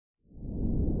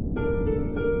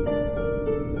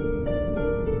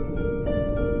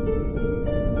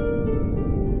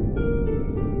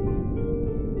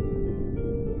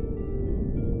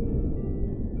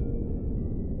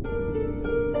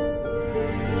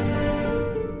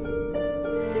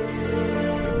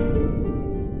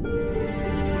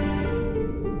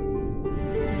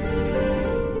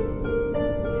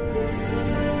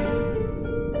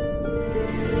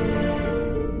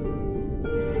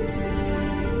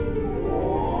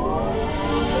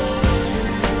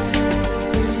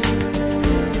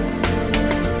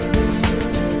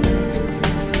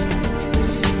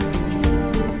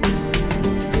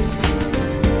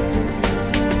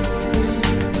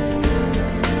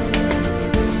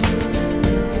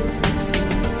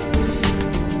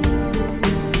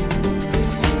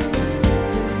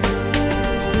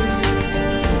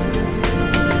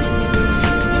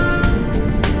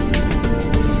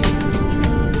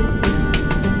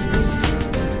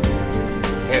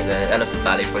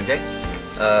Valley project.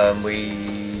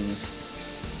 We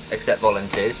accept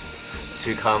volunteers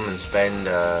to come and spend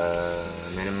a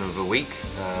minimum of a week,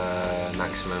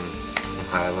 maximum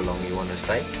however long you want to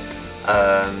stay,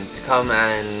 to come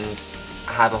and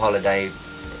have a holiday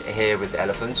here with the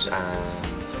elephants,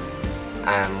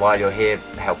 and while you're here,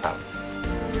 help out.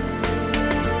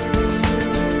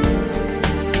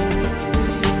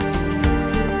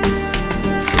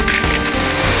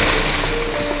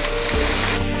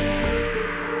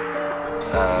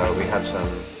 We have some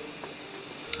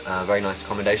very nice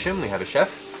accommodation. We have a chef,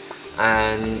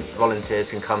 and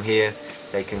volunteers can come here.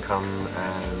 They can come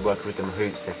and work with the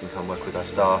mahouts, they can come work with our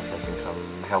staff, they can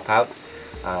come help out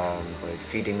by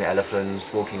feeding the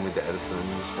elephants, walking with the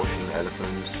elephants, washing the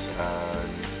elephants,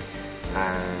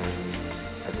 and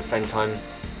at the same time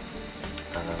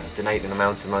donate an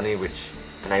amount of money which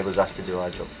enables us to do our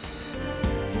job.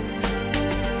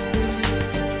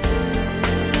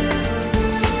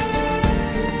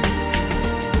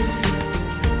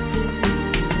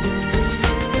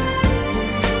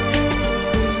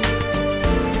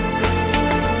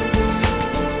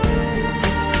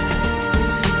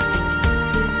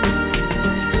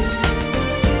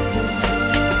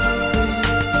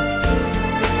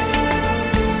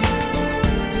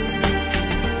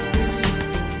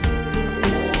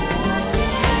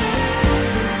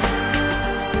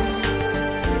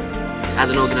 As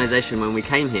an organisation, when we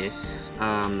came here,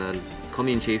 the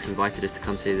commune chief invited us to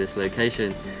come see this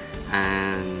location,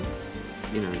 and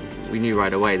we knew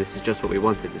right away this is just what we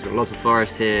wanted. There's got lots of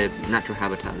forest here, natural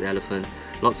habitat of the elephant,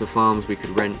 lots of farms we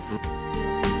could rent.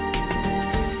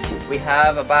 We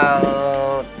have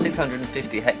about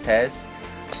 650 hectares.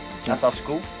 That's our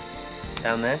school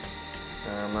down there,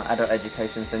 our adult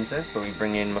education centre, where we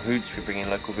bring in mahouts, we bring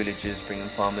in local villagers, bring in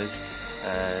farmers,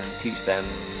 and teach them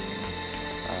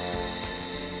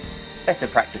better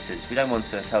practices. We don't want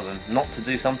to tell them not to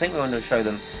do something, we want to show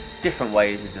them different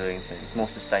ways of doing things, more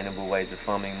sustainable ways of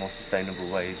farming, more sustainable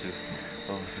ways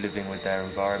of living with their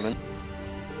environment.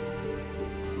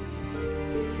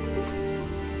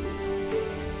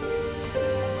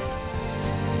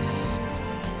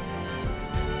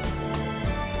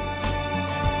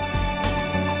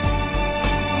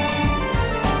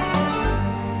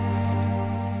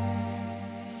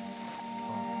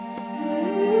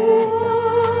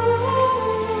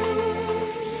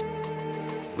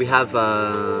 We have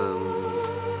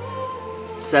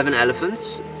 7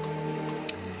 elephants,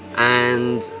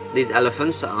 and these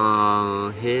elephants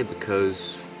are here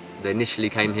because they initially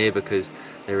came here because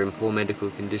they were in poor medical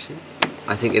condition.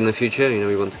 I think in the future,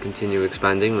 we want to continue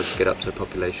expanding. We want to get up to a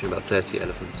population of about 30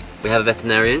 elephants. We have a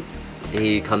veterinarian.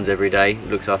 He comes every day,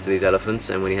 looks after these elephants,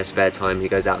 and when he has spare time, he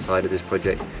goes outside of this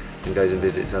project and goes and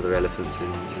visits other elephants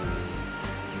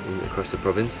across the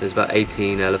province. There's about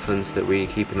 18 elephants that we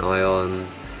keep an eye on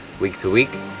week to week.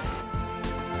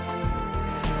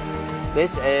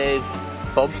 This is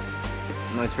Bob,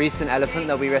 the most recent elephant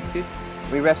that we rescued.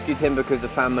 We rescued him because the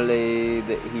family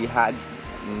that he had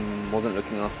wasn't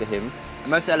looking after him.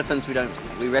 Most elephants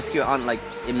we rescue aren't like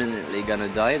imminently gonna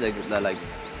die. They're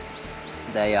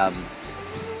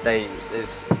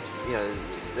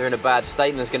in a bad state,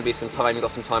 and there's going to be some time. You've got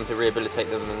some time to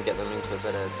rehabilitate them and get them into a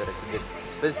better condition.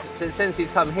 But since he's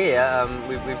come here,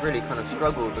 we've really kind of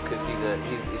struggled because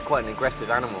he's quite an aggressive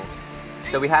animal.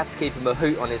 So we have to keep a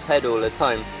mahout on his head all the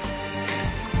time.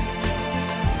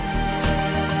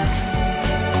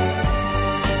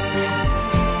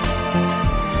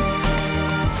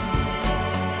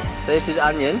 So this is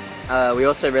Onion. We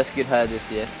also rescued her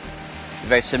this year.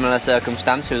 Very similar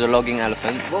circumstance. She was a logging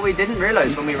elephant. What we didn't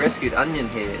realise when we rescued Onion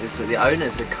here is that the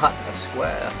owners had cut a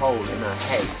square hole in her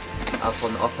head, up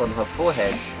on her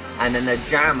forehead, and then they'd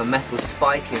jam a metal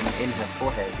spike in her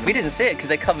forehead. We didn't see it because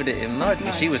they covered it in mud,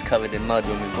 and she was covered in mud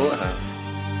when we bought her.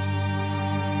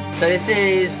 So this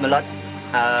is Malad.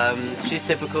 She's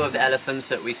typical of the elephants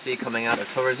that we see coming out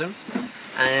of tourism,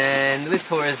 and with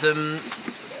tourism,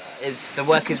 the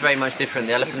work is very much different.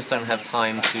 The elephants don't have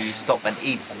time to stop and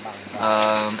eat,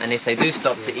 and if they do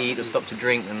stop to eat or stop to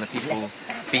drink, then the people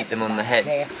beat them on the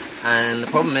head. And the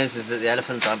problem is that the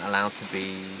elephants aren't allowed to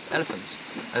be elephants.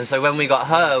 And so when we got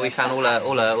her, we found all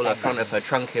her front of her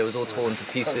trunk here was all torn to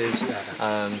pieces.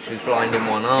 She was blind in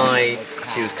one eye.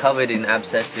 She was covered in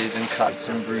abscesses and cuts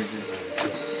and bruises.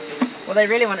 What they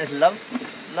really want is love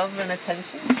and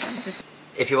attention.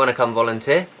 If you want to come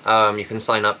volunteer, you can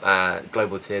sign up at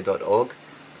globaltier.org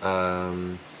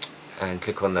and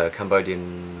click on the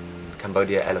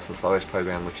Cambodia Elephant Forest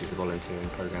Program, which is a volunteering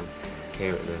program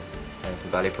here at the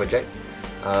Elephant Valley Project.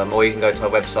 Or you can go to our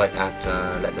website at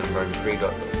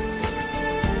letthemroamfree.org.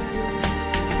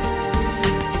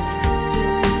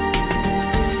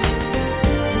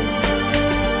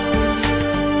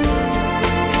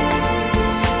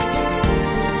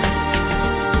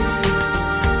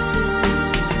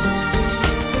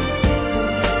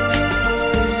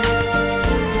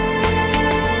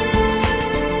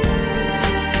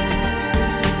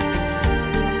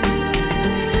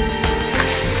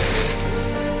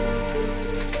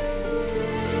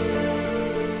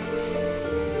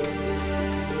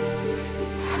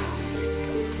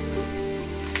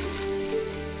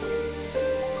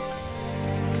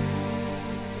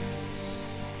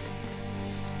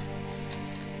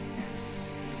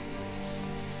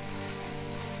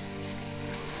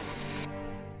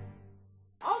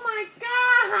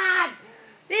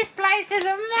 This is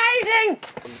amazing.